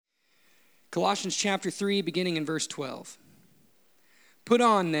Colossians chapter 3, beginning in verse 12. Put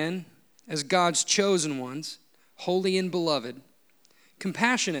on then, as God's chosen ones, holy and beloved,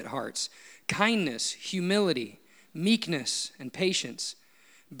 compassionate hearts, kindness, humility, meekness, and patience,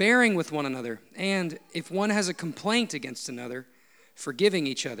 bearing with one another, and if one has a complaint against another, forgiving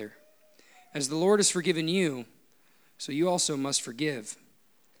each other. As the Lord has forgiven you, so you also must forgive.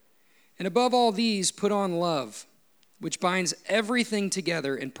 And above all these, put on love, which binds everything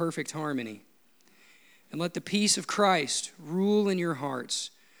together in perfect harmony. And let the peace of Christ rule in your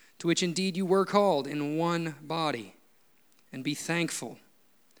hearts, to which indeed you were called in one body, and be thankful.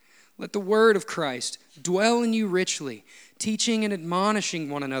 Let the word of Christ dwell in you richly, teaching and admonishing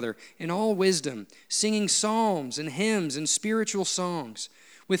one another in all wisdom, singing psalms and hymns and spiritual songs,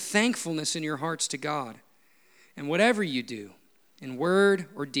 with thankfulness in your hearts to God. And whatever you do, in word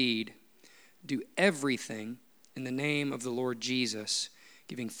or deed, do everything in the name of the Lord Jesus,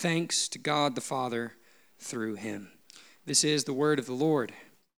 giving thanks to God the Father through him. This is the word of the Lord.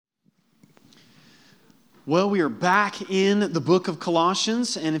 Well, we are back in the book of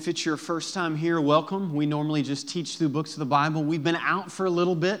Colossians, and if it's your first time here, welcome. We normally just teach through books of the Bible. We've been out for a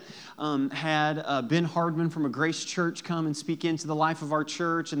little bit. Had Ben Hardman from a Grace Church come and speak into the life of our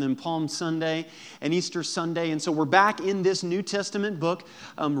church, and then Palm Sunday and Easter Sunday. And so we're back in this New Testament book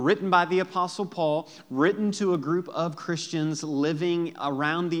written by the Apostle Paul, written to a group of Christians living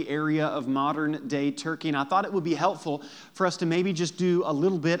around the area of modern-day Turkey. And I thought it would be helpful for us to maybe just do a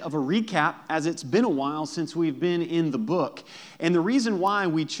little bit of a recap, as it's been a while since we've been in the book. And the reason why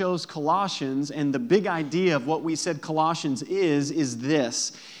we chose Colossians, and the big idea of what we said Colossians is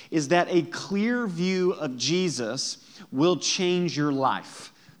this, is that a clear view of Jesus will change your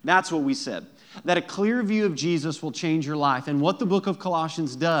life. That's what we said. That a clear view of Jesus will change your life. And what the book of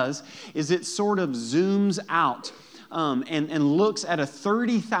Colossians does is it sort of zooms out and looks at a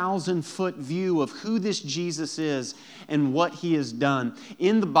 30,000-foot view of who this Jesus is and what he has done.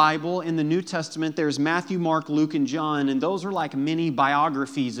 In the Bible, in the New Testament, there's Matthew, Mark, Luke, and John, and those are like mini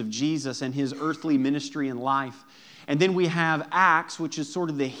biographies of Jesus and his earthly ministry and life. And then we have Acts, which is sort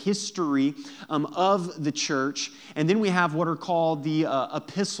of the history of the church. And then we have what are called the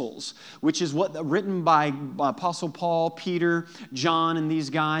epistles, which is what written by Apostle Paul, Peter, John, and these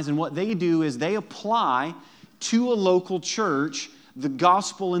guys. And what they do is they apply to a local church the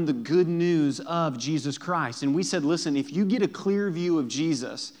gospel and the good news of Jesus Christ. And we said, listen, if you get a clear view of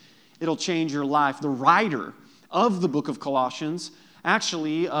Jesus, it'll change your life. The writer of the book of Colossians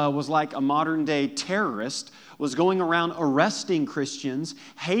actually was like a modern-day terrorist, was going around arresting Christians,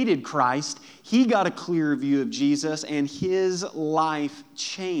 hated Christ. He got a clear view of Jesus, and his life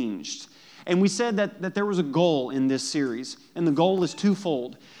changed. And we said that there was a goal in this series, and the goal is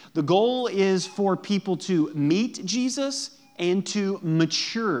twofold. The goal is for people to meet Jesus and to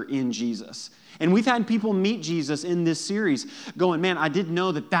mature in Jesus. And we've had people meet Jesus in this series going, man, I didn't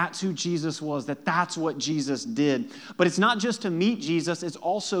know that that's who Jesus was, that that's what Jesus did. But it's not just to meet Jesus, it's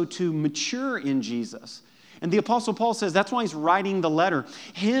also to mature in Jesus. And the Apostle Paul says that's why he's writing the letter.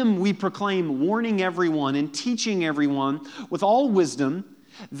 Him we proclaim, warning everyone and teaching everyone with all wisdom,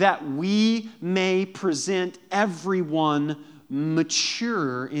 that we may present everyone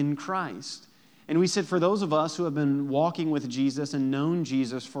mature in Christ. And we said for those of us who have been walking with Jesus and known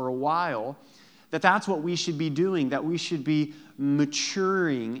Jesus for a while, that's what we should be doing, that we should be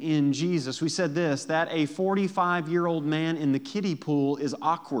maturing in Jesus. We said this, that a 45-year-old man in the kiddie pool is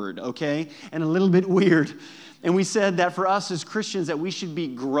awkward, okay, and a little bit weird. And we said that for us as Christians, that we should be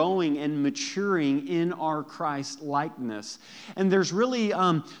growing and maturing in our Christ likeness. And there's really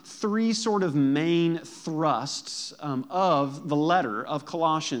three sort of main thrusts of the letter of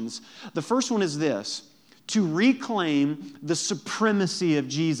Colossians. The first one is this: to reclaim the supremacy of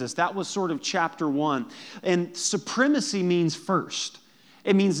Jesus. That was sort of chapter 1. And supremacy means first.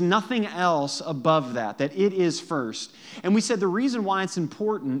 It means nothing else above that it is first. And we said the reason why it's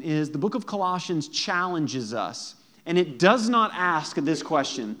important is the book of Colossians challenges us. And it does not ask this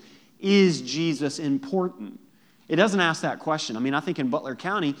question, is Jesus important? It doesn't ask that question. I mean, I think in Butler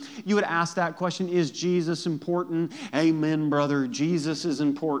County, you would ask that question, is Jesus important? Amen, brother. Jesus is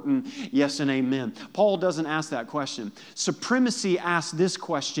important. Yes and amen. Paul doesn't ask that question. Supremacy asks this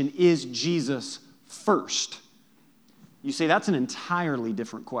question, is Jesus first? You say that's an entirely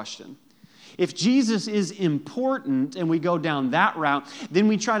different question. If Jesus is important and we go down that route, then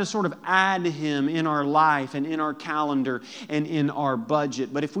we try to sort of add him in our life and in our calendar and in our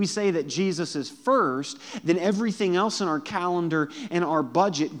budget. But if we say that Jesus is first, then everything else in our calendar and our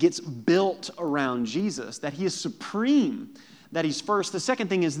budget gets built around Jesus, that he is supreme, that he's first. The second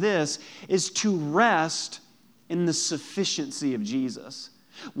thing is this, is to rest in the sufficiency of Jesus.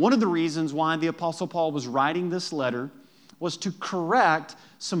 One of the reasons why the Apostle Paul was writing this letter was to correct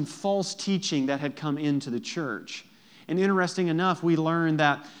some false teaching that had come into the church. And interesting enough, we learned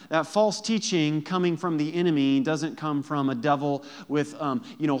that false teaching coming from the enemy doesn't come from a devil with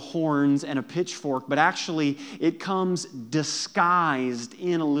horns and a pitchfork, but actually it comes disguised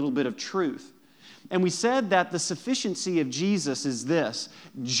in a little bit of truth. And we said that the sufficiency of Jesus is this: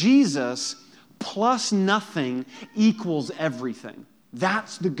 Jesus plus nothing equals everything.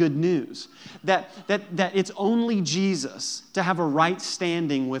 That's the good news. That it's only Jesus to have a right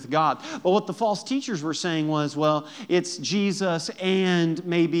standing with God. But what the false teachers were saying was, well, it's Jesus and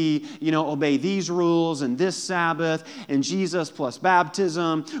maybe, obey these rules and this Sabbath and Jesus plus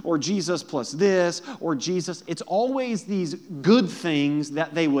baptism or Jesus plus this or Jesus. It's always these good things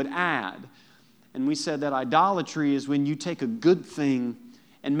that they would add. And we said that idolatry is when you take a good thing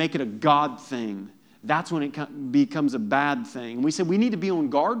and make it a God thing. That's when it becomes a bad thing. We said we need to be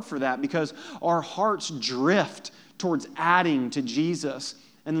on guard for that because our hearts drift towards adding to Jesus.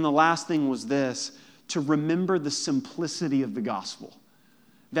 And then the last thing was this: to remember the simplicity of the gospel.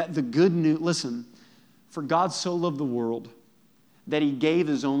 That the good news, listen, for God so loved the world that He gave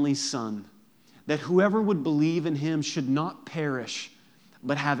His only Son, that whoever would believe in Him should not perish,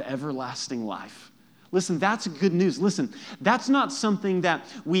 but have everlasting life. Listen, that's good news. Listen, that's not something that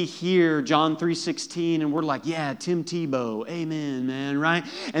we hear John 3:16 and we're like, yeah, Tim Tebow, amen, man, right?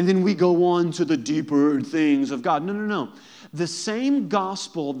 And then we go on to the deeper things of God. No. The same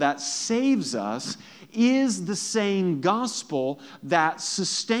gospel that saves us is the same gospel that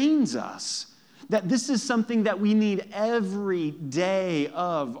sustains us. That this is something that we need every day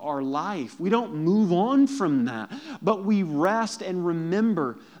of our life. We don't move on from that, but we rest and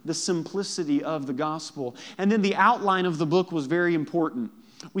remember the simplicity of the gospel. And then the outline of the book was very important.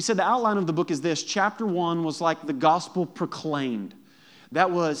 We said the outline of the book is this. Chapter 1 was like the gospel proclaimed. That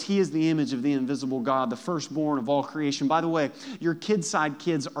was, He is the image of the invisible God, the firstborn of all creation. By the way, your Kidside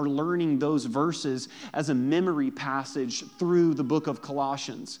kids are learning those verses as a memory passage through the book of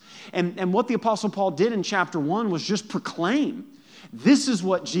Colossians. And what the Apostle Paul did in chapter 1 was just proclaim. This is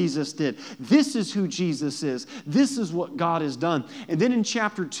what Jesus did. This is who Jesus is. This is what God has done. And then in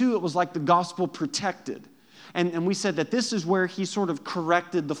chapter 2, it was like the gospel protected. And we said that this is where he sort of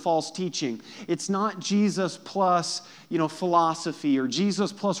corrected the false teaching. It's not Jesus plus, philosophy or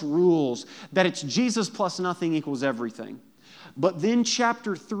Jesus plus rules, that it's Jesus plus nothing equals everything. But then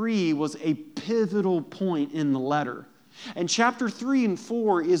chapter 3 was a pivotal point in the letter. And chapter 3 and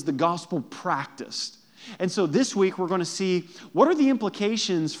 4 is the gospel practiced. And so this week we're going to see what are the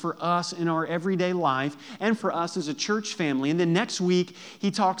implications for us in our everyday life and for us as a church family. And then next week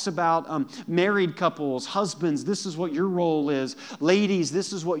he talks about married couples, husbands, this is what your role is. Ladies,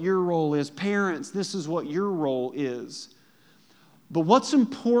 this is what your role is. Parents, this is what your role is. But what's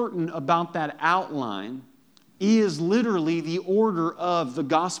important about that outline is literally the order of the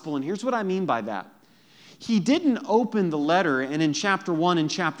gospel. And here's what I mean by that. He didn't open the letter, and in chapter 1 and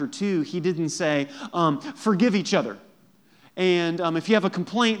chapter 2, he didn't say, forgive each other. And if you have a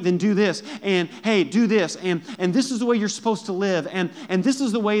complaint, then do this. And hey, do this. And this is the way you're supposed to live. And this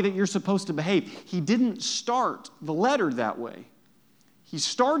is the way that you're supposed to behave. He didn't start the letter that way. He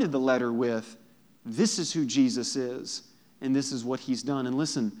started the letter with, this is who Jesus is, and this is what He's done. And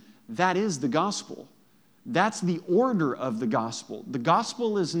listen, that is the gospel. That's the order of the gospel. The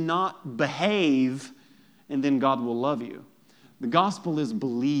gospel is not behave and then God will love you. The gospel is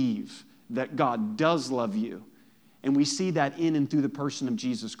believe that God does love you. And we see that in and through the person of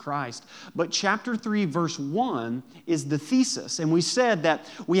Jesus Christ. But chapter 3, verse 1 is the thesis. And we said that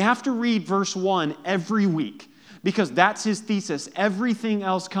we have to read verse 1 every week because that's his thesis. Everything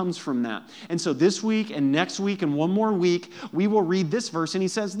else comes from that. And so this week and next week and one more week, we will read this verse. And he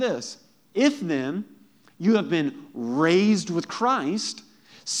says this: if then you have been raised with Christ,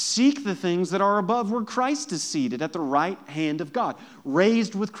 seek the things that are above where Christ is seated at the right hand of God.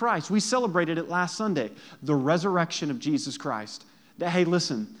 Raised with Christ. We celebrated it last Sunday. The resurrection of Jesus Christ. That, hey,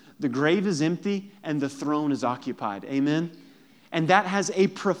 listen, the grave is empty and the throne is occupied. Amen? And that has a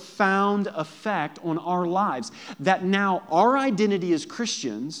profound effect on our lives. That now our identity as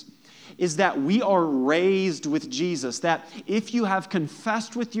Christians is that we are raised with Jesus. That if you have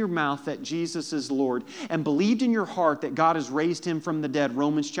confessed with your mouth that Jesus is Lord and believed in your heart that God has raised Him from the dead,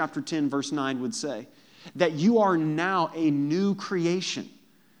 Romans chapter 10, verse 9 would say, that you are now a new creation.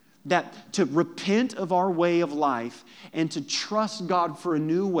 That to repent of our way of life and to trust God for a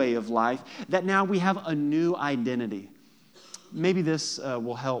new way of life, that now we have a new identity. Maybe this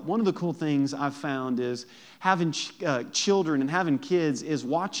will help. One of the cool things I've found is having children and having kids is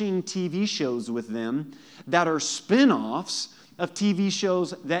watching TV shows with them that are spin-offs of TV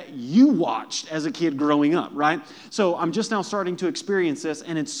shows that you watched as a kid growing up, right? So I'm just now starting to experience this,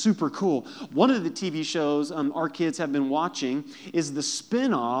 and it's super cool. One of the TV shows our kids have been watching is the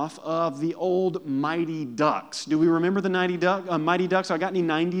spinoff of the old Mighty Ducks. Do we remember the Mighty Ducks? I got any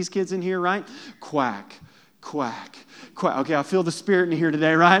 90s kids in here, right? Quack, quack, quack. Okay, I feel the spirit in here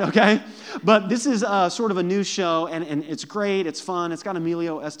today, right? Okay? But this is sort of a new show, and it's great. It's fun. It's got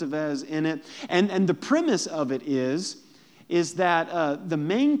Emilio Estevez in it. And the premise of it is that the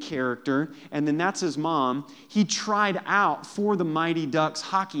main character, and then that's his mom, he tried out for the Mighty Ducks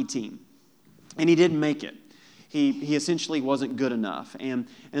hockey team, and he didn't make it. He essentially wasn't good enough. And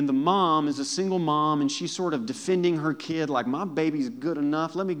the mom is a single mom, and she's sort of defending her kid like, my baby's good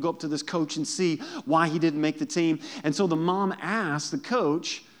enough. Let me go up to this coach and see why he didn't make the team. And so the mom asked the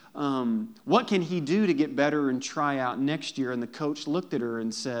coach, what can he do to get better and try out next year? And the coach looked at her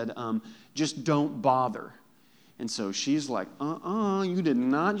and said, just don't bother. And so she's like, you did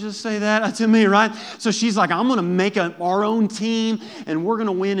not just say that to me, right? So she's like, I'm going to make our own team, and we're going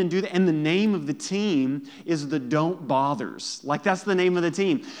to win and do that. And the name of the team is the Don't Bothers. Like, that's the name of the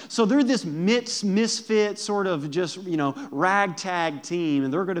team. So they're this misfit sort of just, ragtag team,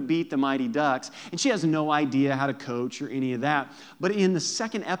 and they're going to beat the Mighty Ducks. And she has no idea how to coach or any of that. But in the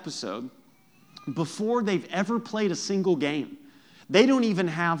second episode, before they've ever played a single game, they don't even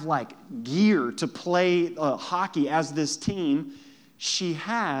have gear to play hockey as this team. She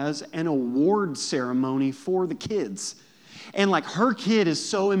has an award ceremony for the kids. And her kid is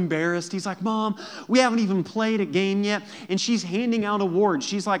so embarrassed. He's like, Mom, we haven't even played a game yet. And she's handing out awards.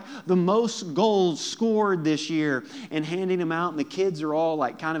 She's like, the most goals scored this year, and handing them out. And the kids are all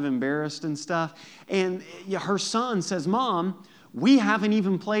kind of embarrassed and stuff. And her son says, Mom, we haven't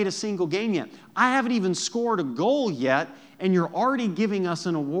even played a single game yet. I haven't even scored a goal yet, and you're already giving us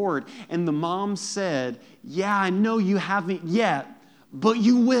an award. And the mom said, yeah, I know you haven't yet, but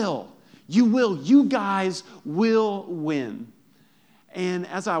you will. You will. You guys will win. And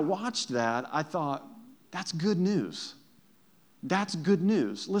as I watched that, I thought, that's good news. That's good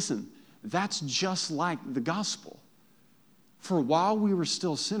news. Listen, that's just like the gospel. For while we were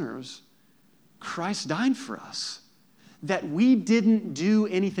still sinners, Christ died for us. That we didn't do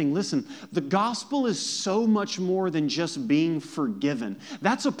anything. Listen, the gospel is so much more than just being forgiven.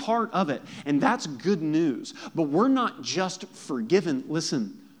 That's a part of it, and that's good news. But we're not just forgiven.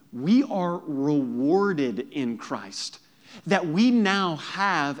 Listen, we are rewarded in Christ. That we now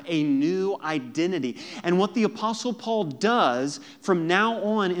have a new identity. And what the Apostle Paul does from now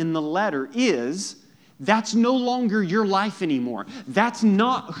on in the letter is, that's no longer your life anymore. That's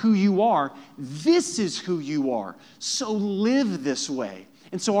not who you are. This is who you are. So live this way.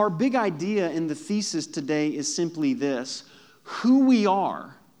 And so our big idea in the thesis today is simply this: who we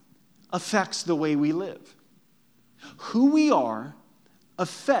are affects the way we live. Who we are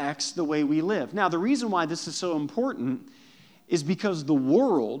affects the way we live. Now, the reason why this is so important is because the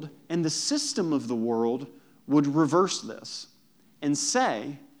world and the system of the world would reverse this and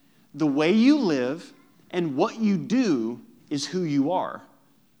say, the way you live and what you do is who you are.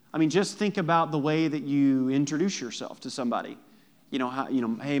 I mean, just think about the way that you introduce yourself to somebody.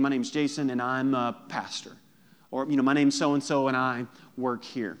 Hey, my name's Jason and I'm a pastor. Or, my name's so-and-so and I work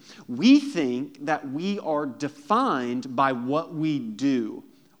here. We think that we are defined by what we do.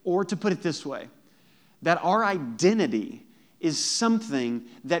 Or to put it this way, that our identity is something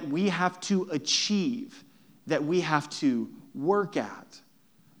that we have to achieve, that we have to work at.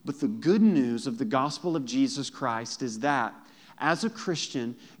 But the good news of the gospel of Jesus Christ is that as a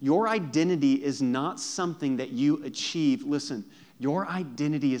Christian, your identity is not something that you achieve. Listen, your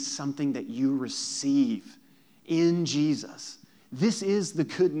identity is something that you receive in Jesus. This is the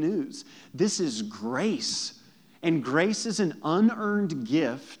good news. This is grace. And grace is an unearned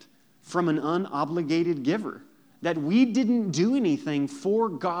gift from an unobligated giver. That we didn't do anything for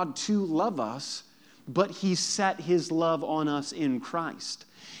God to love us, but He set His love on us in Christ.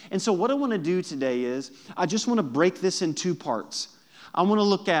 And so what I want to do today is, I just want to break this in two parts. I want to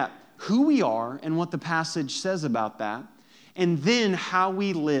look at who we are and what the passage says about that, and then how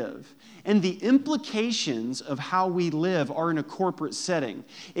we live. And the implications of how we live are in a corporate setting.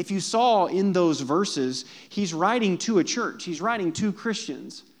 If you saw in those verses, he's writing to a church. He's writing to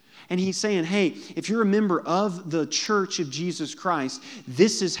Christians. And he's saying, hey, if you're a member of the church of Jesus Christ,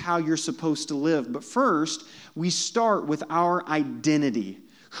 this is how you're supposed to live. But first, we start with our identity,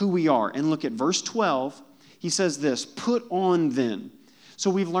 who we are. And look at verse 12. He says this, put on then. So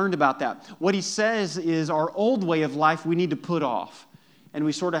we've learned about that. What he says is our old way of life we need to put off. And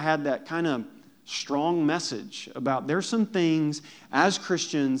we sort of had that kind of strong message about there's some things as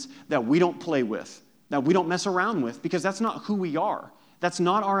Christians that we don't play with. that we don't mess around with because that's not who we are. That's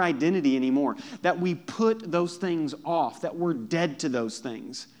not our identity anymore. That we put those things off, that we're dead to those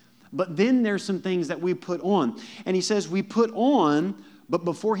things. But then there's some things that we put on. And he says we put on, but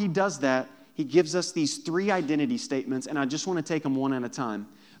before he does that, he gives us these 3 identity statements, and I just want to take them one at a time.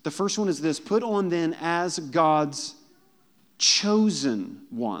 The first one is this: put on then as God's chosen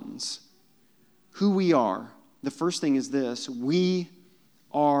ones. Who we are. The first thing is this: we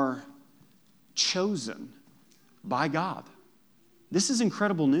are chosen by God. This is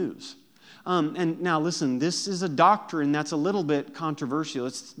incredible news. And now listen, this is a doctrine that's a little bit controversial.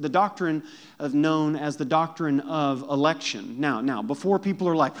 It's the doctrine known as the doctrine of election. Now, before people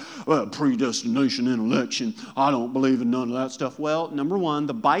are like, well, predestination and election, I don't believe in none of that stuff. Well, number one,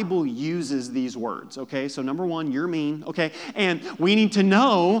 the Bible uses these words, okay? So number one, you're mean, okay? And we need to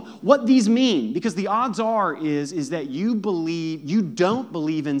know what these mean, because the odds are is that you don't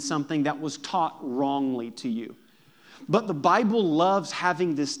believe in something that was taught wrongly to you. But the Bible loves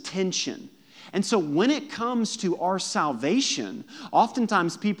having this tension. And so when it comes to our salvation,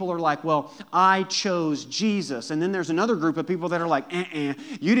 oftentimes people are like, well, I chose Jesus. And then there's another group of people that are like,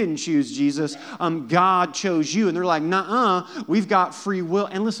 you didn't choose Jesus. God chose you. And they're like, nuh-uh, we've got free will.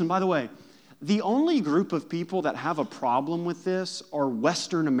 And listen, by the way, the only group of people that have a problem with this are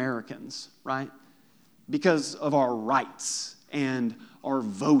Western Americans, right? Because of our rights and our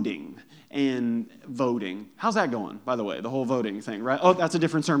voting. How's that going, by the way, the whole voting thing, right? Oh, that's a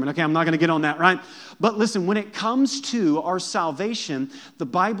different sermon. Okay, I'm not going to get on that, right? But listen, when it comes to our salvation, the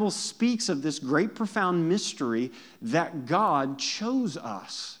Bible speaks of this great, profound mystery that God chose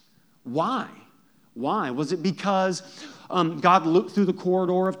us. Why? Why? Was it because God looked through the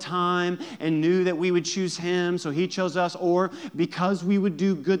corridor of time and knew that we would choose Him, so He chose us? Or because we would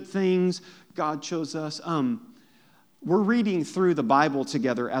do good things, God chose us? We're reading through the Bible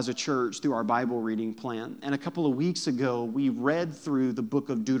together as a church through our Bible reading plan. And a couple of weeks ago, we read through the book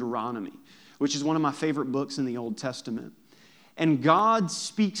of Deuteronomy, which is one of my favorite books in the Old Testament. And God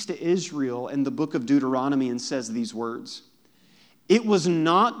speaks to Israel in the book of Deuteronomy and says these words: "It was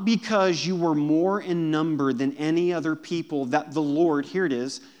not because you were more in number than any other people that the Lord," here it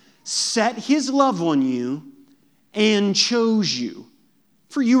is, "set His love on you and chose you.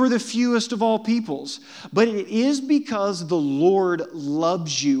 For you are the fewest of all peoples. But it is because the Lord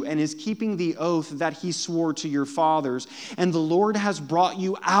loves you and is keeping the oath that He swore to your fathers. And the Lord has brought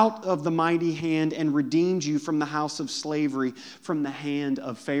you out of the mighty hand and redeemed you from the house of slavery, from the hand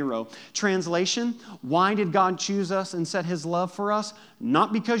of Pharaoh." Translation: why did God choose us and set His love for us?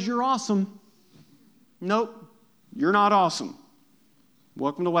 Not because you're awesome. Nope, you're not awesome.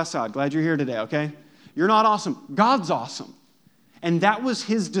 Welcome to Westside. Glad you're here today, okay? You're not awesome. God's awesome. And that was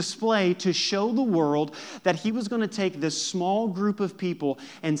His display to show the world that He was going to take this small group of people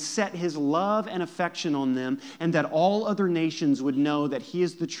and set His love and affection on them, and that all other nations would know that He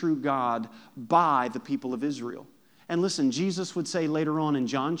is the true God by the people of Israel. And listen, Jesus would say later on in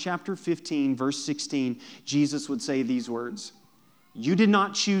John chapter 15, verse 16, Jesus would say these words: "You did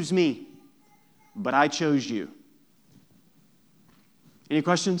not choose me, but I chose you." Any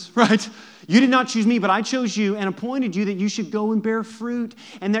questions? Right? "You did not choose me, but I chose you and appointed you that you should go and bear fruit,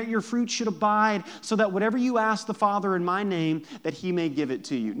 and that your fruit should abide, so that whatever you ask the Father in my name, that He may give it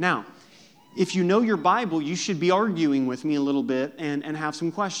to you." Now, if you know your Bible, you should be arguing with me a little bit and have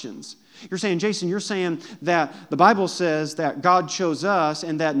some questions. You're saying, Jason, you're saying that the Bible says that God chose us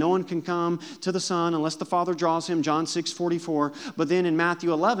and that no one can come to the Son unless the Father draws him, John 6:44. But then in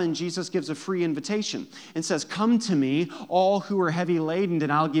Matthew 11, Jesus gives a free invitation and says, "Come to me, all who are heavy laden,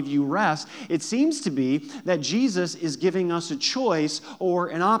 and I'll give you rest." It seems to be that Jesus is giving us a choice or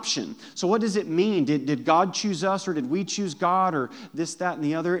an option. So what does it mean? Did God choose us, or did we choose God, or this, that, and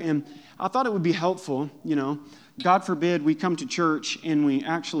the other? And I thought it would be helpful, God forbid we come to church and we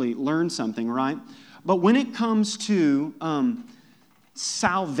actually learn something, right? But when it comes to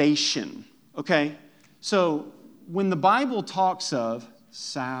salvation, okay? So when the Bible talks of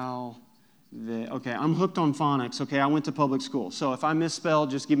okay, I'm hooked on phonics, okay? I went to public school. So if I misspell,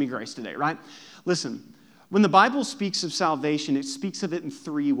 just give me grace today, right? Listen, when the Bible speaks of salvation, it speaks of it in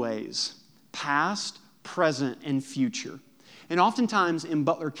 3 ways: past, present, and future. And oftentimes in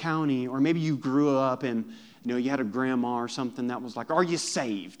Butler County, or maybe you grew up and you had a grandma or something that was like, "Are you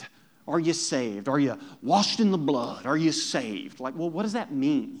saved? Are you saved? Are you washed in the blood? Are you saved?" Like, well, what does that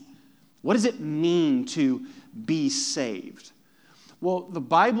mean? What does it mean to be saved? Well, the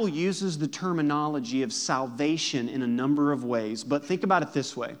Bible uses the terminology of salvation in a number of ways, but think about it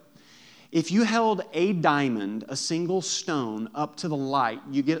this way. If you held a diamond, a single stone, up to the light,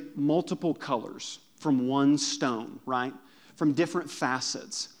 you get multiple colors from one stone, right? From different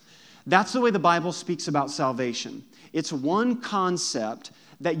facets. That's the way the Bible speaks about salvation. It's one concept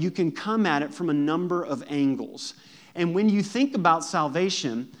that you can come at it from a number of angles. And when you think about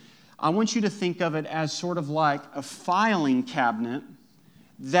salvation, I want you to think of it as sort of like a filing cabinet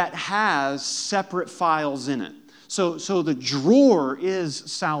that has separate files in it. So the drawer is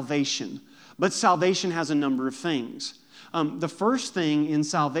salvation, but salvation has a number of things. The first thing in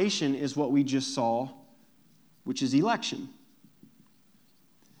salvation is what we just saw, which is election.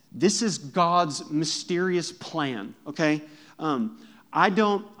 This is God's mysterious plan, okay?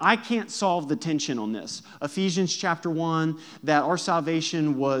 I can't solve the tension on this. Ephesians chapter 1, that our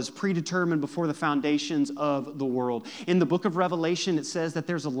salvation was predetermined before the foundations of the world. In the book of Revelation, it says that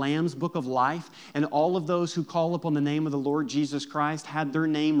there's a Lamb's book of life, and all of those who call upon the name of the Lord Jesus Christ had their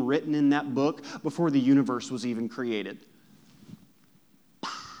name written in that book before the universe was even created.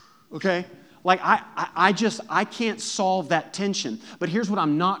 Okay? Like, I can't solve that tension. But here's what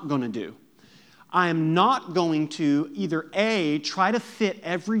I'm not going to do. I am not going to either A, try to fit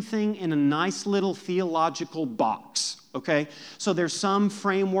everything in a nice little theological box, okay? So there's some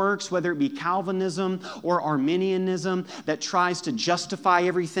frameworks, whether it be Calvinism or Arminianism, that tries to justify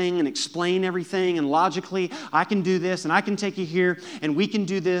everything and explain everything, and logically, I can do this, and I can take you here, and we can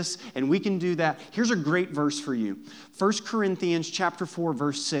do this, and we can do that. Here's a great verse for you. 1 Corinthians chapter 4,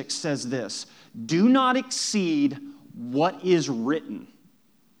 verse 6 says this, "Do not exceed what is written."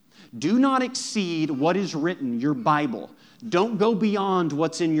 Do not exceed what is written, your Bible. Don't go beyond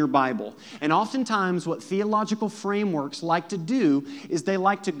what's in your Bible. And oftentimes what theological frameworks like to do is they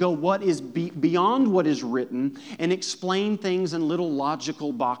like to go what is beyond what is written and explain things in little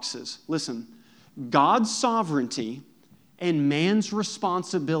logical boxes. Listen, God's sovereignty and man's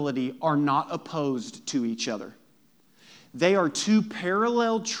responsibility are not opposed to each other. They are two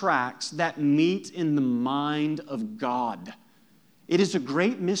parallel tracks that meet in the mind of God. It is a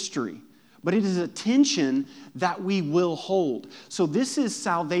great mystery, but it is a tension that we will hold. So this is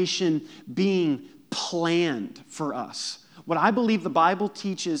salvation being planned for us. What I believe the Bible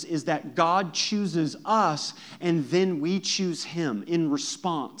teaches is that God chooses us and then we choose Him in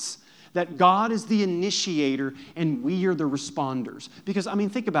response. That God is the initiator and we are the responders. Because,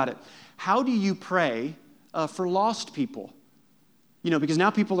 think about it. How do you pray for lost people? Because now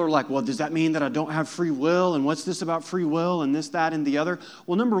people are like, well, does that mean that I don't have free will? And what's this about free will and this, that, and the other?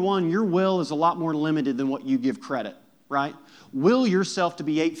 Well, number one, your will is a lot more limited than what you give credit, right? Will yourself to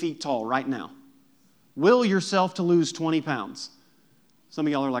be 8 feet tall right now. Will yourself to lose 20 pounds. Some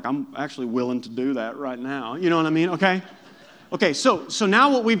of y'all are like, I'm actually willing to do that right now. You know what I mean? Okay? Okay, so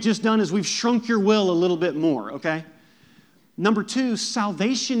now what we've just done is we've shrunk your will a little bit more, okay? Number two,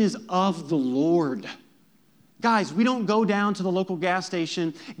 salvation is of the Lord. Guys, we don't go down to the local gas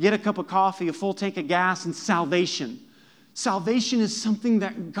station, get a cup of coffee, a full tank of gas, and salvation. Salvation is something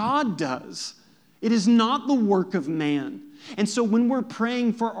that God does. It is not the work of man. And so when we're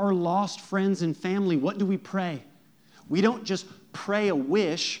praying for our lost friends and family, what do we pray? We don't just pray a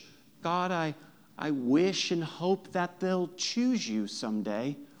wish. God, I wish and hope that they'll choose you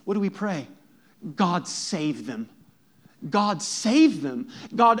someday. What do we pray? God, save them. God, save them.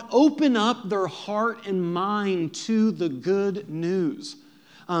 God, open up their heart and mind to the good news.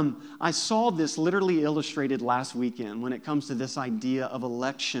 I saw this literally illustrated last weekend when it comes to this idea of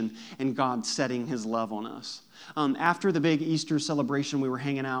election and God setting His love on us. After the big Easter celebration, we were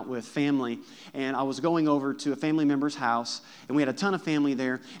hanging out with family, and I was going over to a family member's house, and we had a ton of family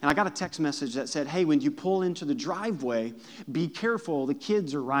there, and I got a text message that said, hey, when you pull into the driveway, be careful, the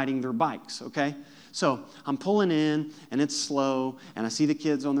kids are riding their bikes, okay? So I'm pulling in, and it's slow, and I see the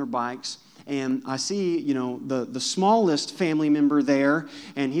kids on their bikes, and I see, the smallest family member there,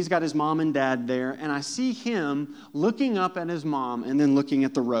 and he's got his mom and dad there, and I see him looking up at his mom and then looking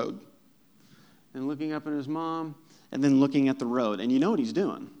at the road. And looking up at his mom and then looking at the road. And you know what he's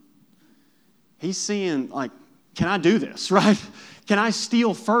doing? He's seeing, can I do this, right? Can I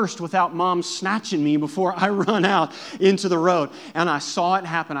steal first without mom snatching me before I run out into the road? And I saw it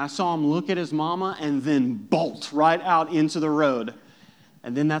happen. I saw him look at his mama and then bolt right out into the road.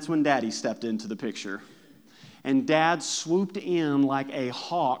 And then that's when Daddy stepped into the picture. And Dad swooped in like a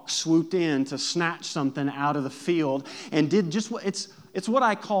hawk, swooped in to snatch something out of the field and did just what it's what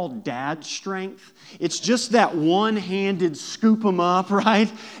I call dad strength. It's just that one-handed scoop them up, right?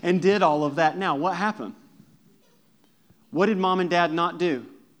 And did all of that. Now, what happened? What did mom and dad not do?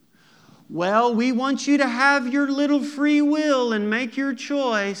 Well, we want you to have your little free will and make your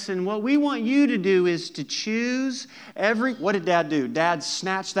choice. And what we want you to do is to choose What did Dad do? Dad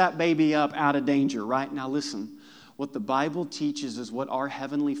snatched that baby up out of danger, right? Now listen, what the Bible teaches is what our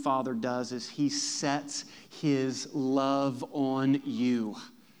Heavenly Father does is He sets His love on you.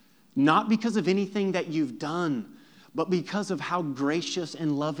 Not because of anything that you've done, but because of how gracious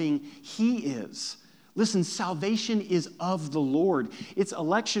and loving He is. Listen, salvation is of the Lord. It's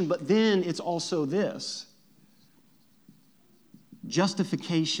election, but then it's also this.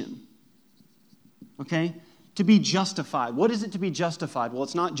 Justification. Okay? To be justified. What is it to be justified? Well,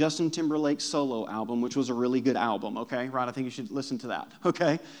 it's not Justin Timberlake's solo album, which was a really good album, okay? Right? I think you should listen to that,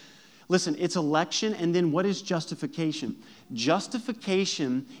 okay? Listen, it's election, and then what is justification?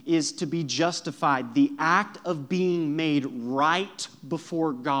 Justification is to be justified, the act of being made right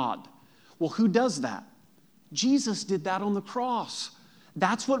before God. Well, who does that? Jesus did that on the cross.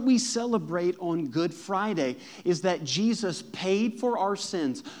 That's what we celebrate on Good Friday, is that Jesus paid for our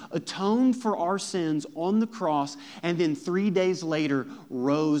sins, atoned for our sins on the cross, and then 3 days later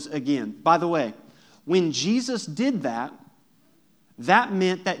rose again. By the way, when Jesus did that, that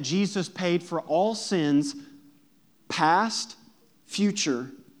meant that Jesus paid for all sins, past,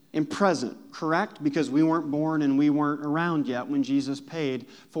 future, and present, correct? Because we weren't born and we weren't around yet when Jesus paid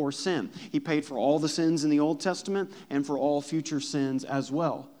for sin. He paid for all the sins in the Old Testament and for all future sins as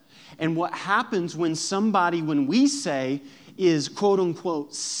well. And what happens when we say, is quote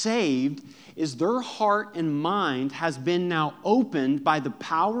unquote saved, is their heart and mind has been now opened by the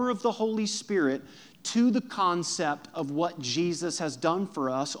power of the Holy Spirit to the concept of what Jesus has done for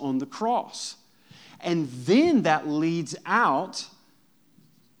us on the cross. And then that leads out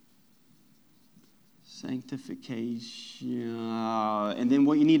sanctification. And then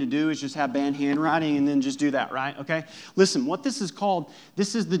what you need to do is just have bad handwriting and then just do that, right? Okay? Listen, what this is called,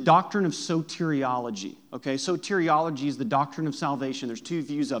 this is the doctrine of soteriology. Okay? Soteriology is the doctrine of salvation. There's two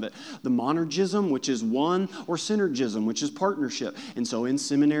views of it. The monergism, which is one, or synergism, which is partnership. And so in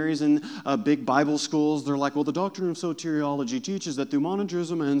seminaries and big Bible schools, they're like, well, the doctrine of soteriology teaches that through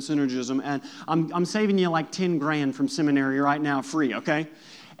monergism and synergism, and I'm saving you like 10 grand from seminary right now free, okay?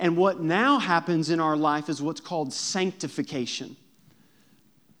 And what now happens in our life is what's called sanctification.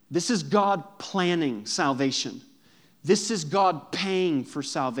 This is God planning salvation. This is God paying for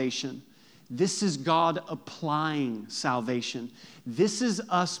salvation. This is God applying salvation. This is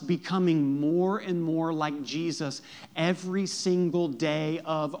us becoming more and more like Jesus every single day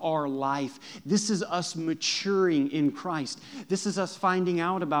of our life. This is us maturing in Christ. This is us finding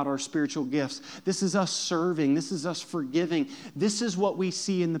out about our spiritual gifts. This is us serving. This is us forgiving. This is what we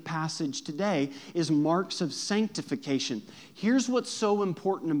see in the passage today, is marks of sanctification. Here's what's so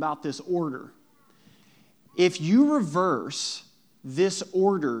important about this order. If you reverse this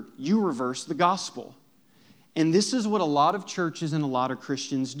order, you reverse the gospel. And this is what a lot of churches and a lot of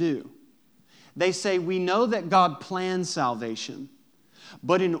Christians do. They say, we know that God plans salvation,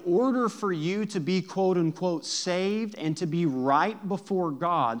 but in order for you to be quote unquote saved and to be right before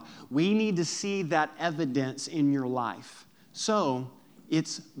God, we need to see that evidence in your life. So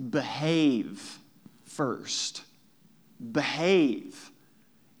it's behave first. Behave.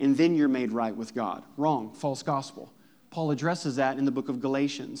 And then you're made right with God. Wrong, false gospel. Paul addresses that in the book of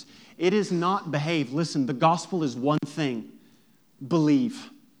Galatians. It is not behave. Listen, the gospel is one thing. Believe.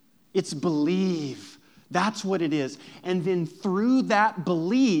 It's believe. That's what it is. And then through that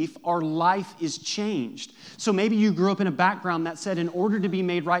belief, our life is changed. So maybe you grew up in a background that said in order to be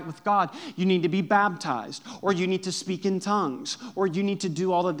made right with God, you need to be baptized, or you need to speak in tongues, or you need to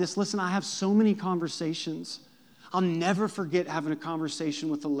do all of this. Listen, I have so many conversations. I'll never forget having a conversation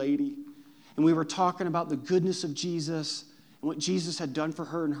with a lady. And we were talking about the goodness of Jesus and what Jesus had done for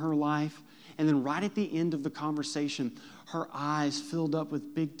her in her life. And then right at the end of the conversation, her eyes filled up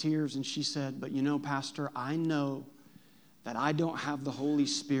with big tears. And she said, but you know, Pastor, I know that I don't have the Holy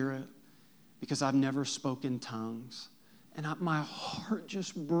Spirit because I've never spoken tongues. And my heart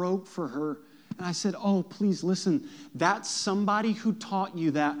just broke for her. And I said, oh, please listen. That's somebody who taught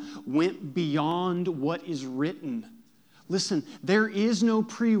you that went beyond what is written. Listen, there is no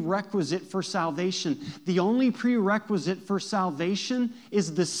prerequisite for salvation. The only prerequisite for salvation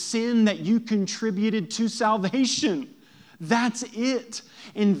is the sin that you contributed to salvation. That's it.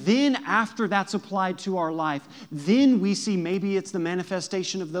 And then after that's applied to our life, then we see maybe it's the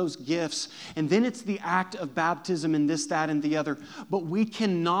manifestation of those gifts. And then it's the act of baptism and this, that, and the other. But we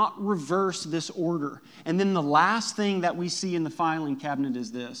cannot reverse this order. And then the last thing that we see in the filing cabinet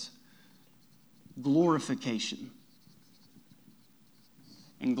is this: glorification.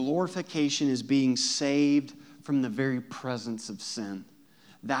 And glorification is being saved from the very presence of sin.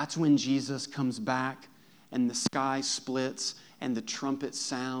 That's when Jesus comes back and the sky splits and the trumpet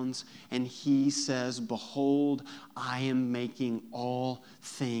sounds and he says, behold, I am making all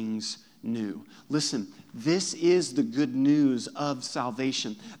things new. Listen, this is the good news of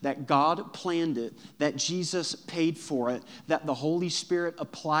salvation, that God planned it, that Jesus paid for it, that the Holy Spirit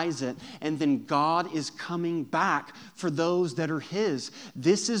applies it, and then God is coming back for those that are His.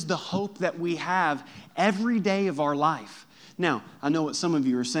 This is the hope that we have every day of our life. Now, I know what some of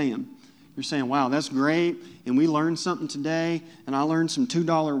you are saying. You're saying, wow, that's great, and we learned something today, and I learned some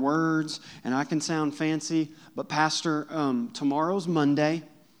 $2 words, and I can sound fancy, but Pastor, tomorrow's Monday,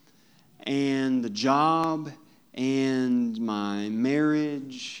 and the job, and my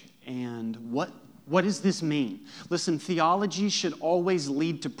marriage, and what does this mean? Listen, theology should always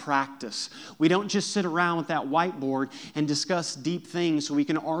lead to practice. We don't just sit around with that whiteboard and discuss deep things so we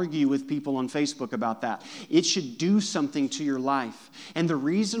can argue with people on Facebook about that. It should do something to your life. And the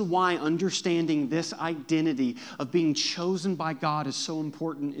reason why understanding this identity of being chosen by God is so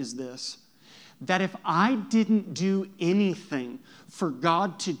important is this: that if I didn't do anything for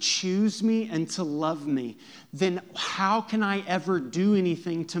God to choose me and to love me, then how can I ever do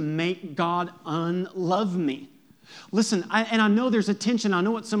anything to make God unlove me? Listen, I know there's a tension. I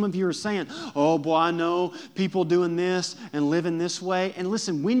know what some of you are saying. Oh, boy, I know people doing this and living this way. And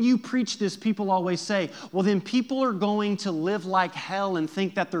listen, when you preach this, people always say, well, then people are going to live like hell and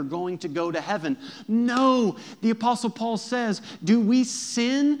think that they're going to go to heaven. No, the Apostle Paul says, do we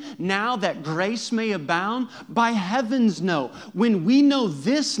sin now that grace may abound? By heavens, no. When we know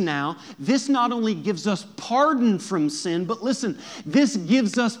this now, this not only gives us pardon from sin, but listen, this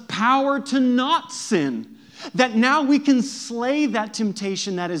gives us power to not sin. That now we can slay that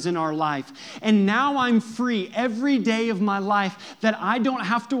temptation that is in our life. And now I'm free every day of my life, that I don't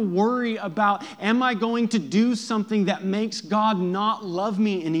have to worry about, am I going to do something that makes God not love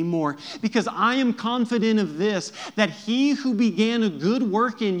me anymore? Because I am confident of this, that He who began a good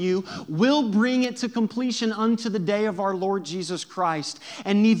work in you will bring it to completion unto the day of our Lord Jesus Christ.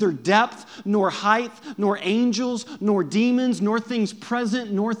 And neither depth, nor height, nor angels, nor demons, nor things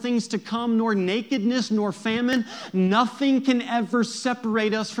present, nor things to come, nor nakedness, nor famine, nothing can ever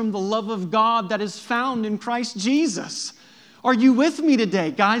separate us from the love of God that is found in Christ Jesus. Are you with me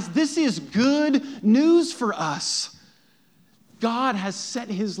today, guys? This is good news for us. God has set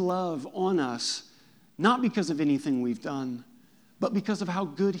His love on us, not because of anything we've done, but because of how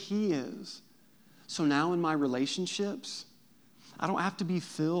good He is. So now in my relationships, I don't have to be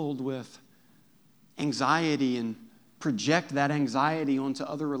filled with anxiety and project that anxiety onto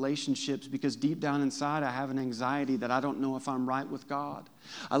other relationships, because deep down inside I have an anxiety that I don't know if I'm right with God.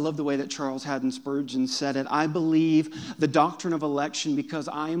 I love the way that Charles Haddon Spurgeon said it. I believe the doctrine of election because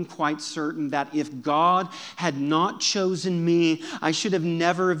I am quite certain that if God had not chosen me, I should have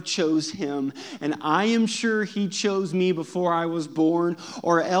never have chose Him. And I am sure He chose me before I was born,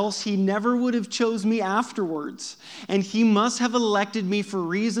 or else He never would have chose me afterwards. And He must have elected me for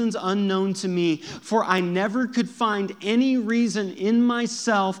reasons unknown to me, for I never could find any reason in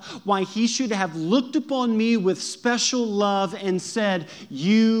myself why He should have looked upon me with special love and said,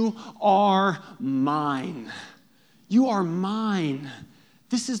 you are mine. You are mine.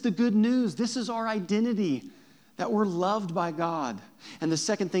 This is the good news. This is our identity, that we're loved by God. And the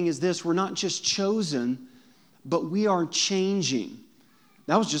second thing is this: we're not just chosen, but we are changing.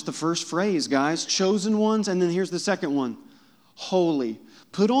 That was just the first phrase, guys. Chosen ones, and then here's the second one: holy.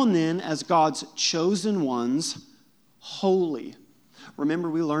 Put on then as God's chosen ones, holy. Remember,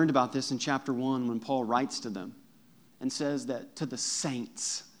 we learned about this in chapter 1 when Paul writes to them and says that to the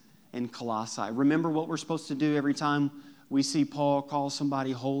saints in Colossae. Remember what we're supposed to do every time we see Paul call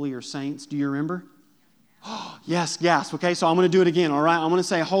somebody holy or saints? Do you remember? Oh, yes, gasp. Okay, so I'm going to do it again, all right? I'm going to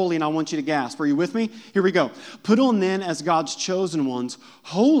say holy, and I want you to gasp. Are you with me? Here we go. Put on then as God's chosen ones,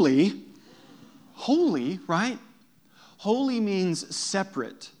 holy. Holy, right? Holy means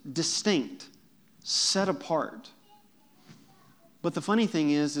separate, distinct, set apart. But the funny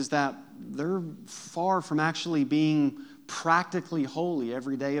thing is that they're far from actually being practically holy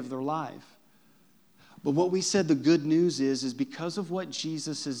every day of their life. But what we said the good news is because of what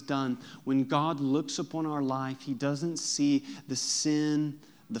Jesus has done, when God looks upon our life, He doesn't see the sin,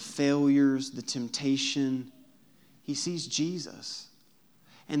 the failures, the temptation. He sees Jesus.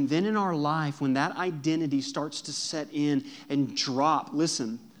 And then in our life, when that identity starts to set in and drop,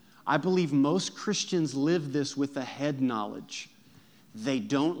 listen, I believe most Christians live this with a head knowledge. They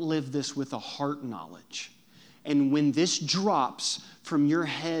don't live this with a heart knowledge. And when this drops from your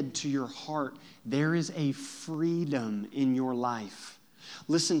head to your heart, there is a freedom in your life.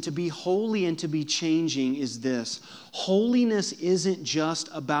 Listen, to be holy and to be changing is this: holiness isn't just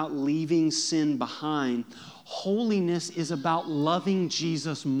about leaving sin behind. Holiness is about loving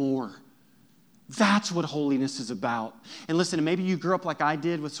Jesus more. That's what holiness is about. And listen, maybe you grew up like I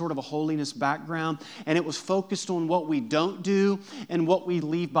did with sort of a holiness background, and it was focused on what we don't do and what we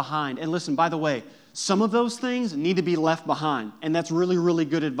leave behind. And listen, by the way, some of those things need to be left behind, and that's really, really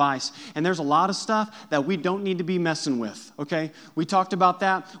good advice. And there's a lot of stuff that we don't need to be messing with, okay? We talked about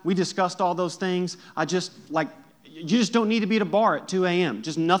that. We discussed all those things. You just don't need to be at a bar at 2 a.m.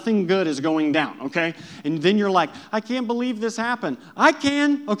 Just nothing good is going down, okay? And then you're like, I can't believe this happened. I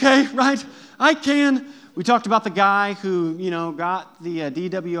can, okay, right? I can. We talked about the guy who, got the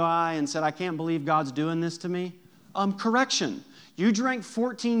DWI and said, I can't believe God's doing this to me. Correction. You drank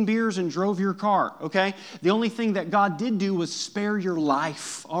 14 beers and drove your car, okay? The only thing that God did do was spare your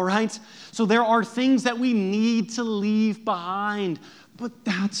life, all right? So there are things that we need to leave behind, but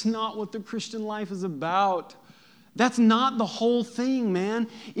that's not what the Christian life is about. That's not the whole thing, man.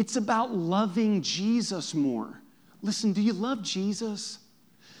 It's about loving Jesus more. Listen, do you love Jesus?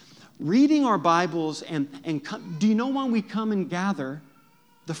 Reading our Bibles do you know why we come and gather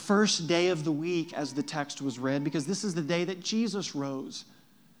the first day of the week as the text was read? Because this is the day that Jesus rose.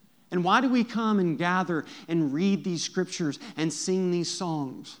 And why do we come and gather and read these scriptures and sing these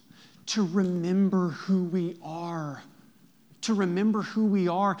songs? To remember who we are. To remember who we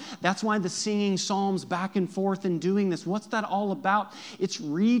are. That's why the singing psalms back and forth and doing this. What's that all about? It's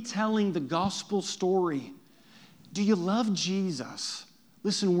retelling the gospel story. Do you love Jesus?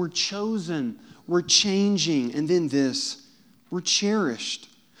 Listen, we're chosen, we're changing, and then this, we're cherished.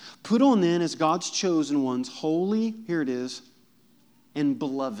 Put on then as God's chosen ones, holy, here it is, and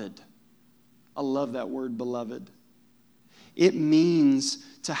beloved. I love that word, beloved. It means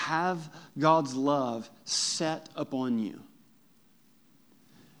to have God's love set upon you.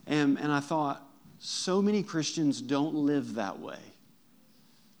 And I thought, so many Christians don't live that way.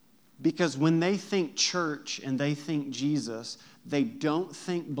 Because when they think church and they think Jesus, they don't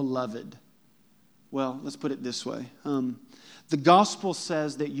think beloved. Well, let's put it this way. The gospel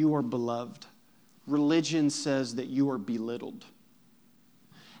says that you are beloved. Religion says that you are belittled.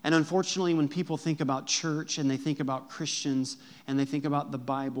 And unfortunately, when people think about church and they think about Christians and they think about the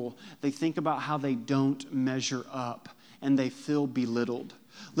Bible, they think about how they don't measure up and they feel belittled.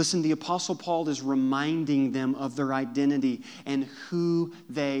 Listen, the Apostle Paul is reminding them of their identity and who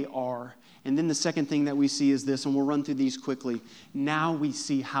they are. And then the second thing that we see is this, and we'll run through these quickly. Now we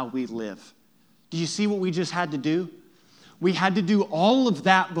see how we live. Do you see what we just had to do? We had to do all of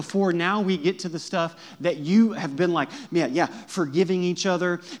that before now we get to the stuff that you have been like, forgiving each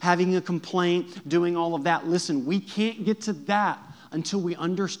other, having a complaint, doing all of that. Listen, we can't get to that until we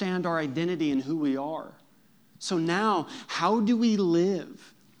understand our identity and who we are. So now, how do we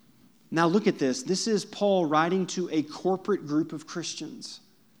live? Now look at this. This is Paul writing to a corporate group of Christians.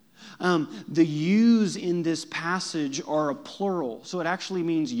 The yous in this passage are a plural, so it actually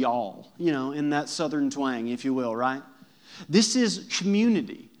means y'all, in that southern twang, if you will, right? This is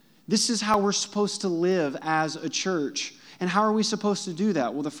community. This is how we're supposed to live as a church. And how are we supposed to do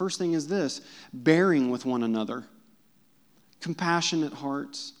that? Well, the first thing is this, bearing with one another, compassionate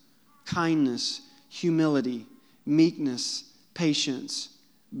hearts, kindness, humility, meekness, patience,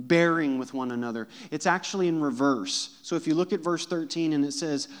 bearing with one another. It's actually in reverse. So if you look at verse 13 and it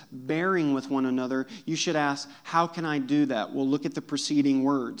says, bearing with one another, you should ask, how can I do that? Well, look at the preceding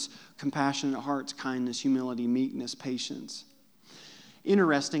words, compassionate hearts, kindness, humility, meekness, patience.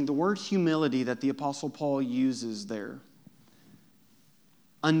 Interesting, the word humility that the Apostle Paul uses there.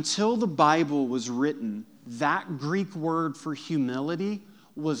 Until the Bible was written, that Greek word for humility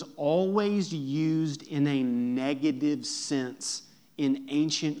was always used in a negative sense in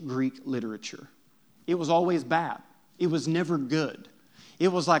ancient Greek literature. It was always bad. It was never good. It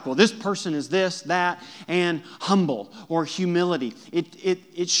was like, well, this person is this, that, and humble or humility.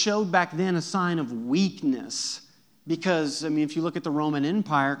 It showed back then a sign of weakness because, if you look at the Roman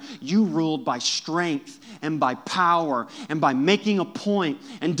Empire, you ruled by strength and by power and by making a point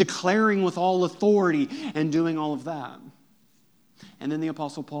and declaring with all authority and doing all of that. And then the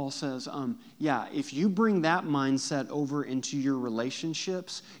Apostle Paul says, if you bring that mindset over into your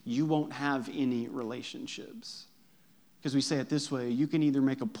relationships, you won't have any relationships. Because we say it this way, you can either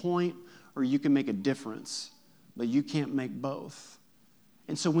make a point or you can make a difference, but you can't make both.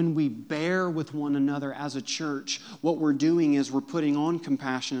 And so when we bear with one another as a church, what we're doing is we're putting on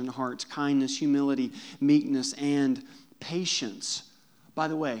compassionate hearts, kindness, humility, meekness, and patience. By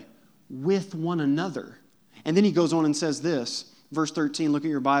the way, with one another. And then he goes on and says this. Verse 13, look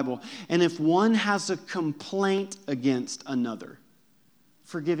at your Bible. And if one has a complaint against another,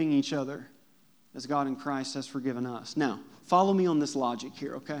 forgiving each other as God in Christ has forgiven us. Now, follow me on this logic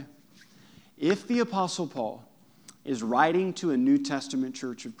here, okay? If the Apostle Paul is writing to a New Testament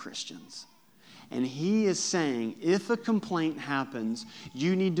church of Christians, And he is saying, if a complaint happens,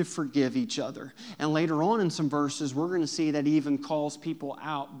 you need to forgive each other. And later on in some verses, we're going to see that he even calls people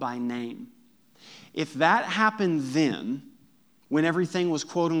out by name. If that happened then, when everything was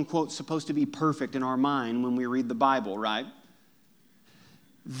quote unquote supposed to be perfect in our mind when we read the Bible, right?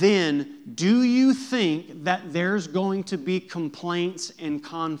 Then do you think that there's going to be complaints and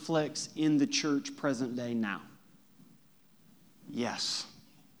conflicts in the church present day now? Yes.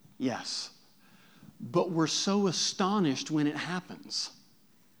 Yes. But we're so astonished when it happens.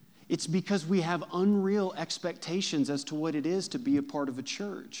 It's because we have unreal expectations as to what it is to be a part of a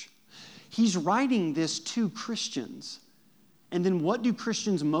church. He's writing this to Christians. And then what do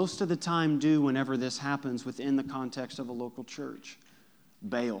Christians most of the time do whenever this happens within the context of a local church?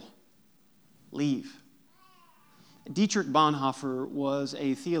 Bail. Leave. Dietrich Bonhoeffer was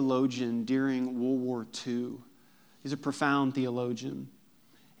a theologian during World War II. He's a profound theologian.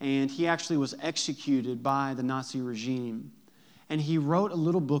 And he actually was executed by the Nazi regime. And he wrote a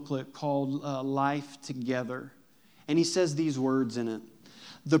little booklet called Life Together. And he says these words in it.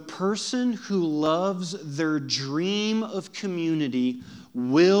 The person who loves their dream of community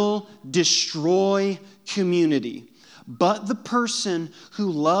will destroy community. But the person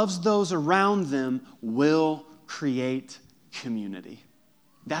who loves those around them will create community.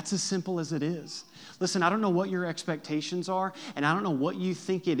 That's as simple as it is. Listen, I don't know what your expectations are, and I don't know what you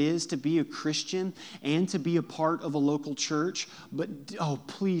think it is to be a Christian and to be a part of a local church, but oh,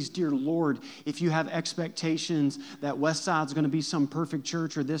 please, dear Lord, if you have expectations that Westside's going to be some perfect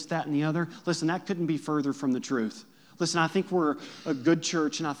church or this, that, and the other, listen, that couldn't be further from the truth. Listen, I think we're a good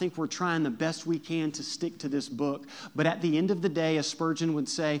church, and I think we're trying the best we can to stick to this book. But at the end of the day, as Spurgeon would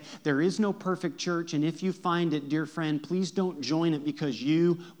say, there is no perfect church, and if you find it, dear friend, please don't join it because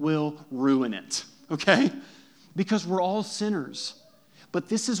you will ruin it, okay? Because we're all sinners. But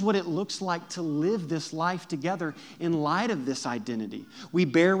this is what it looks like to live this life together in light of this identity. We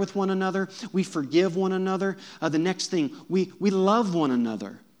bear with one another. We forgive one another. The next thing, we love one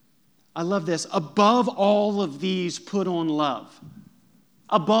another. I love this. Above all of these, put on love.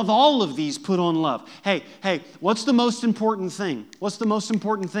 Above all of these, put on love. Hey, what's the most important thing? What's the most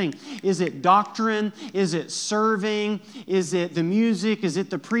important thing? Is it doctrine? Is it serving? Is it the music? Is it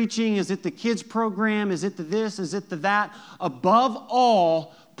the preaching? Is it the kids program? Is it the this? Is it the that? Above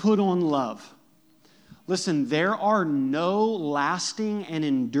all, put on love. Listen, there are no lasting and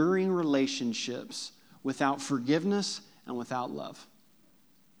enduring relationships without forgiveness and without love.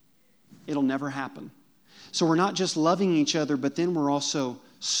 It'll never happen. So we're not just loving each other, but then we're also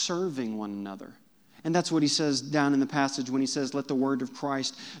serving one another. And that's what he says down in the passage when he says, let the word of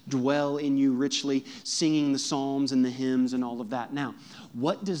Christ dwell in you richly, singing the psalms and the hymns and all of that. Now,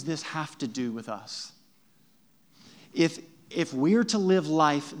 what does this have to do with us? If we're to live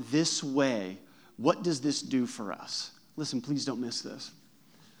life this way, what does this do for us? Listen, please don't miss this.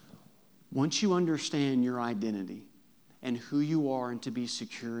 Once you understand your identity, and who you are and to be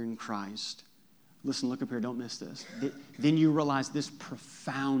secure in Christ. Listen, look up here, don't miss this. Then you realize this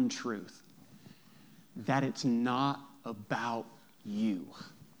profound truth, that it's not about you.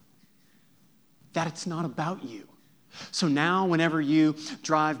 That it's not about you. So now whenever you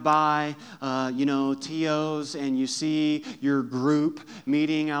drive by, TOs and you see your group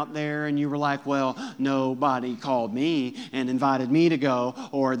meeting out there and you were like, well, nobody called me and invited me to go,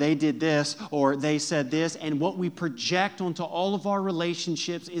 or they did this, or they said this. And what we project onto all of our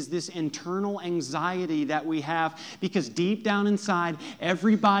relationships is this internal anxiety that we have because deep down inside,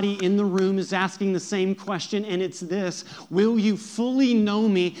 everybody in the room is asking the same question, and it's this: will you fully know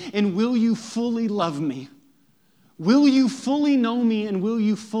me and will you fully love me? Will you fully know me and will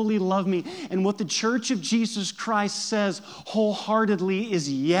you fully love me? And what the Church of Jesus Christ says wholeheartedly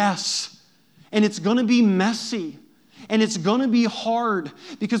is yes. And it's going to be messy. And it's going to be hard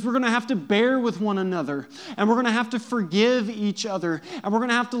because we're going to have to bear with one another. And we're going to have to forgive each other. And we're going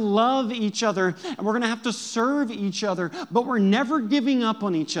to have to love each other. And we're going to have to serve each other. But we're never giving up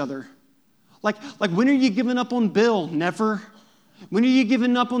on each other. Like when are you giving up on Bill? Never. When are you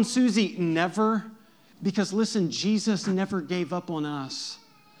giving up on Susie? Never. Because listen, Jesus never gave up on us.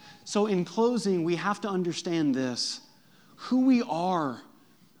 So in closing, we have to understand this. Who we are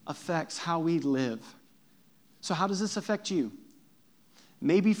affects how we live. So how does this affect you?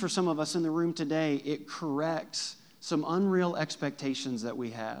 Maybe for some of us in the room today, it corrects some unreal expectations that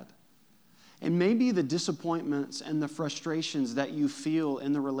we had. And maybe the disappointments and the frustrations that you feel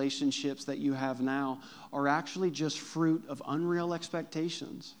in the relationships that you have now are actually just fruit of unreal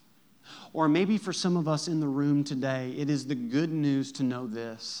expectations. Or maybe for some of us in the room today, it is the good news to know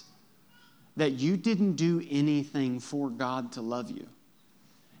this, that you didn't do anything for God to love you.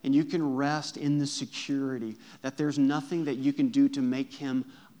 And you can rest in the security that there's nothing that you can do to make him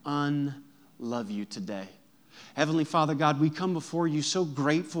unlove you today. Heavenly Father, God, we come before you so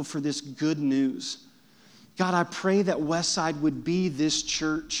grateful for this good news. God, I pray that Westside would be this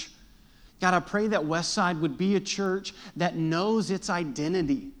church. God, I pray that Westside would be a church that knows its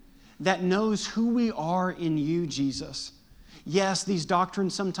identity, that knows who we are in you, Jesus. Yes, these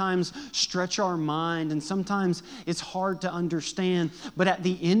doctrines sometimes stretch our mind, and sometimes it's hard to understand. But at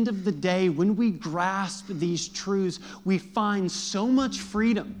the end of the day, when we grasp these truths, we find so much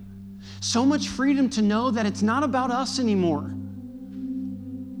freedom. So much freedom to know that it's not about us anymore.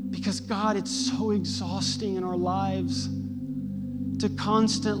 Because, God, it's so exhausting in our lives to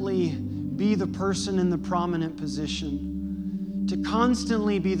constantly be the person in the prominent position, to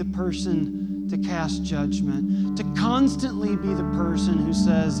constantly be the person to cast judgment, to constantly be the person who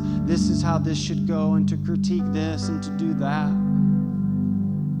says, this is how this should go, and to critique this and to do that.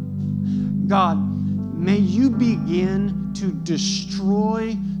 God, may you begin to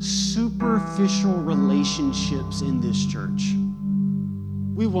destroy superficial relationships in this church.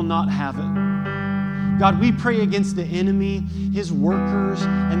 We will not have it. God, we pray against the enemy, his workers,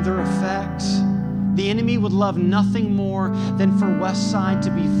 and their effects. The enemy would love nothing more than for Westside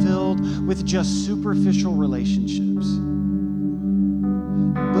to be filled with just superficial relationships.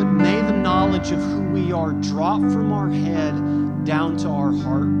 But may the knowledge of who we are drop from our head down to our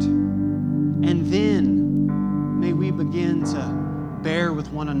heart. And then may we begin to bear with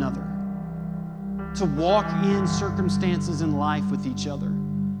one another, to walk in circumstances in life with each other,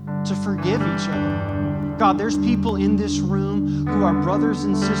 to forgive each other. God, there's people in this room who are brothers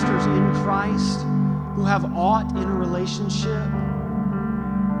and sisters in Christ, who have aught in a relationship.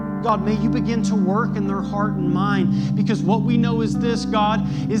 God, may you begin to work in their heart and mind, because what we know is this, God,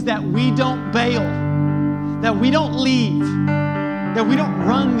 is that we don't bail, that we don't leave, that we don't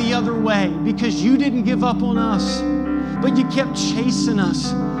run the other way, because you didn't give up on us, but you kept chasing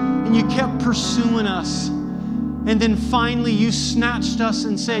us and you kept pursuing us. And then finally you snatched us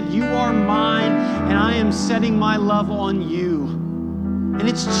and said, you are mine and I am setting my love on you. And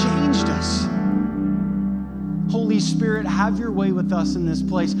it's changed us. Holy Spirit, have your way with us in this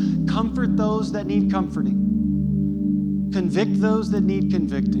place. Comfort those that need comforting. Convict those that need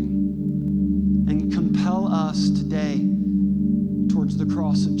convicting. And compel us today towards the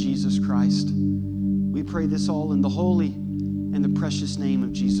cross of Jesus Christ. We pray this all in the holy and the precious name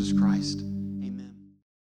of Jesus Christ.